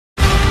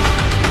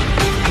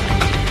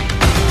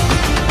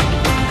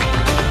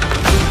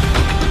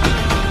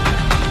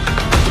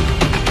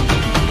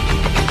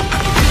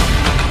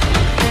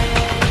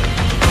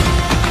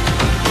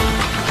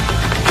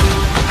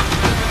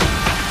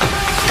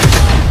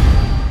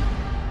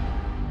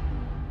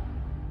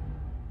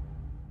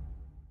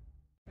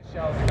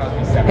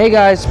Hey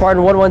guys,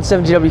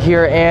 Spartan117GW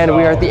here, and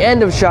we are at the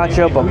end of SHOT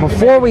Show, but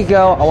before we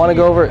go, I want to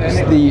go over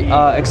the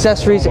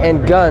accessories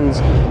and guns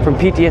from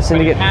PTS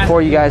Syndicate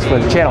for you guys for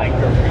the channel.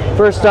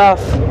 First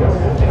off,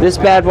 this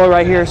bad boy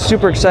right here,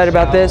 super excited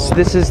about this.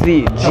 This is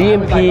the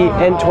GMP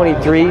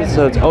N23,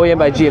 so it's OEM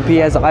by GMP,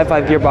 has an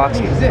i5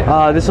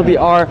 gearbox. This will be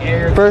our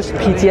first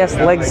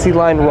PTS Legacy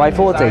Line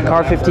rifle. It's a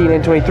Car 15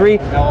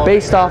 N23,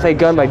 based off a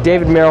gun by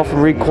David Merrill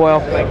from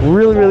Recoil.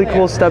 Really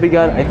cool stubby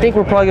gun. I think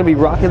we're probably going to be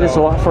rocking this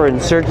a lot for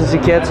insurgency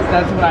kits.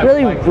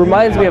 Really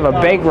reminds me of a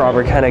bank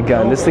robber kind of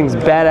gun. This thing's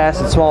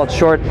badass, it's small, it's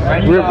short,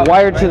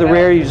 wired to the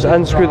rear. You just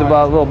unscrew the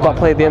little butt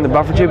plate at the end of the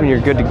buffer tube and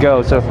you're good to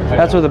go. So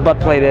that's where the butt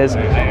plate is.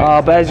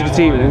 But as you can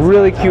see,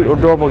 really cute,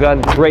 adorable gun,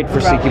 great for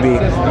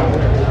CQB.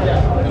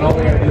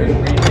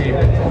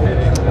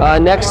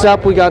 Next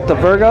up, we got the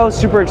Virgo.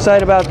 Super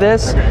excited about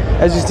this.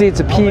 As you see, it's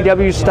a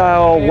PW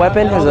style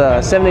weapon, has a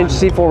 7-inch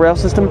C4 rail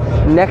system,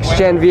 next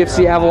gen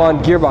VFC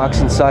Avalon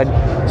gearbox inside.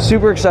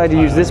 Super excited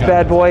to use this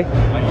bad boy.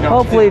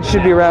 Hopefully it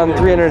should be around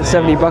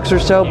 370 bucks or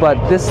so,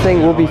 but this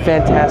thing will be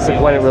fantastic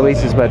when it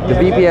releases. But the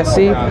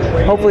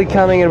BPSC, hopefully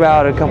coming in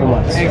about a couple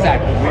months.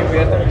 Exactly. We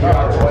have to figure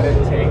out what it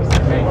takes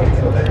to make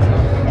it.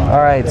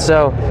 Alright,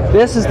 so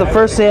this is the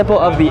first sample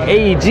of the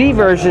AEG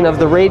version of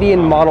the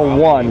Radian Model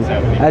 1.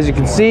 As you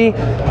can see,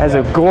 has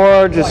a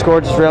gorgeous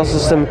rail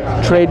system,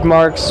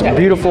 trademarks,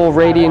 beautiful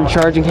Radian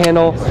charging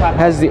handle,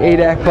 has the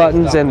ADAC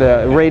buttons and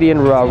the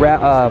Radian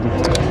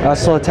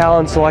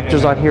Talon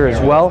selectors on here as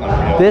well.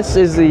 This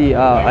is the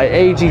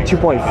AEG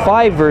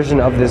 2.5 version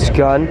of this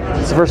gun.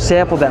 It's the first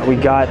sample that we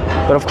got,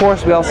 but of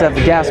course we also have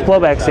the gas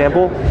blowback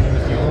sample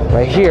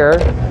right here.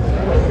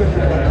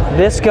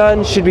 This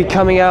gun should be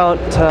coming out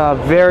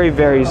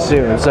very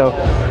soon. So,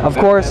 of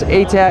course,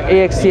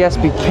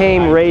 AXTS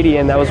became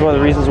Radian. That was one of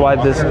the reasons why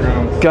this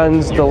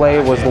gun's delay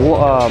was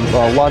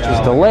launch was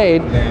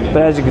delayed.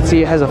 But as you can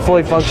see, it has a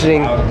fully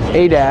functioning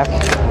ADAC.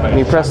 And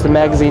you press the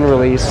magazine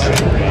release,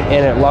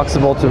 and it locks the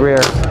bolt to the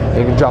rear. And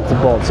you can drop the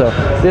bolt. So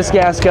this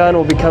gas gun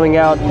will be coming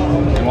out.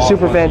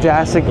 Super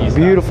fantastic,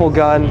 beautiful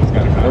gun,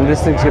 and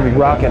this thing's gonna be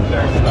rocking.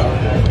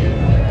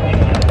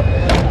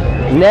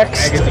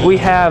 Next, we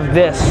have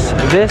this.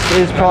 This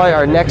is probably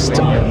our next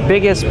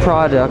biggest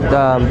product.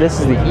 This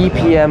is the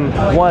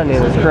EPM1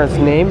 in its current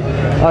name.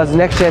 It's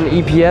next-gen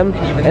EPM,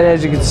 and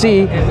as you can see,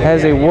 it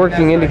has a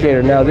working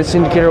indicator. Now, this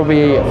indicator will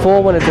be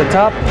full when it's at the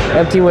top,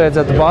 empty when it's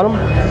at the bottom.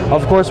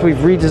 Of course, we've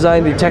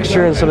redesigned the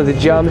texture and some of the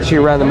geometry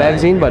around the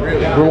magazine, but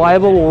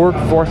reliable, will work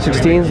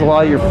 416s, a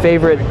lot of your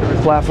favorite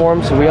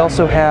platforms. We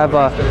also have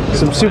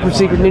some super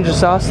secret ninja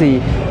sauce.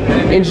 The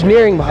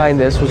engineering behind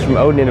this was from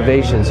Odin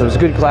Innovation, so it's a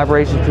good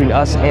collaboration between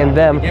us and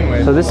them.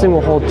 So this thing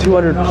will hold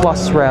 200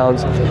 plus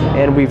rounds,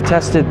 and we've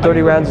tested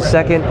 30 rounds a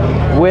second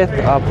with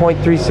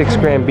 0.36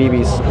 gram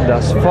BBs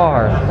thus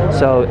far.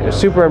 So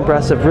super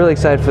impressive, really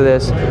excited for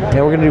this, and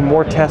we're going to do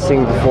more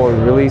testing before we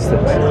release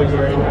this.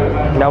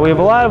 Now we have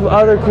a lot of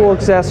other cool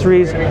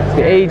accessories,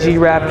 the AEG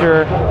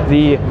Raptor,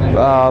 we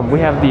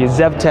have the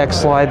Mtek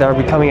slide that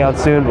will be coming out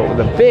soon, but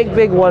the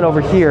big one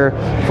over here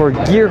for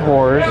gear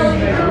horrors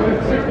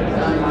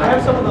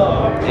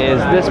is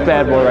this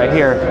bad boy right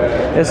here.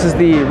 This is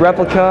the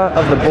replica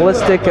of the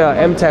ballistic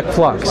Mtek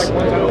Flux.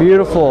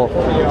 Beautiful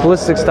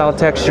ballistic style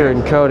texture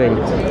and coating.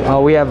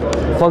 We have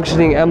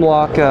functioning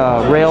M-lock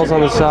rails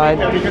on the side.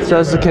 So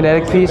this is a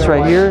kinetic piece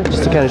right here,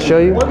 just to kind of show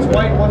you.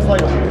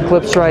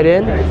 Clips right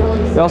in.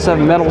 We also have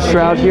a metal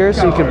shroud here,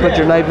 so you can put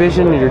your night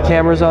vision and your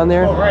cameras on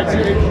there.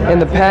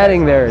 And the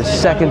padding there is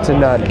second to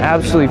none.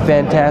 Absolutely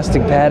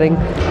fantastic padding.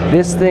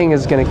 This thing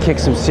is going to kick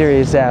some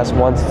serious ass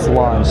once it's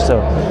launched.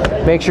 So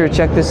make sure to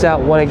check this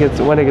out when it gets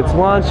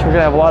launched. We're going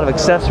to have a lot of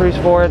accessories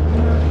for it.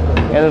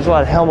 And there's a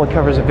lot of helmet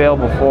covers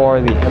available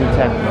for the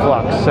Mtek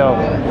Flux. So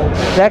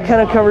that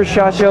kind of covers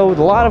SHOT Show with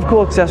a lot of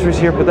cool accessories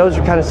here, but those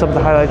are kind of some of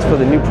the highlights for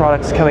the new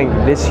products coming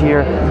this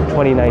year,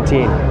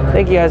 2019.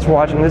 Thank you guys for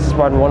watching. This is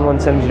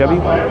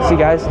Spartan117GW. See you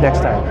guys next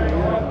time.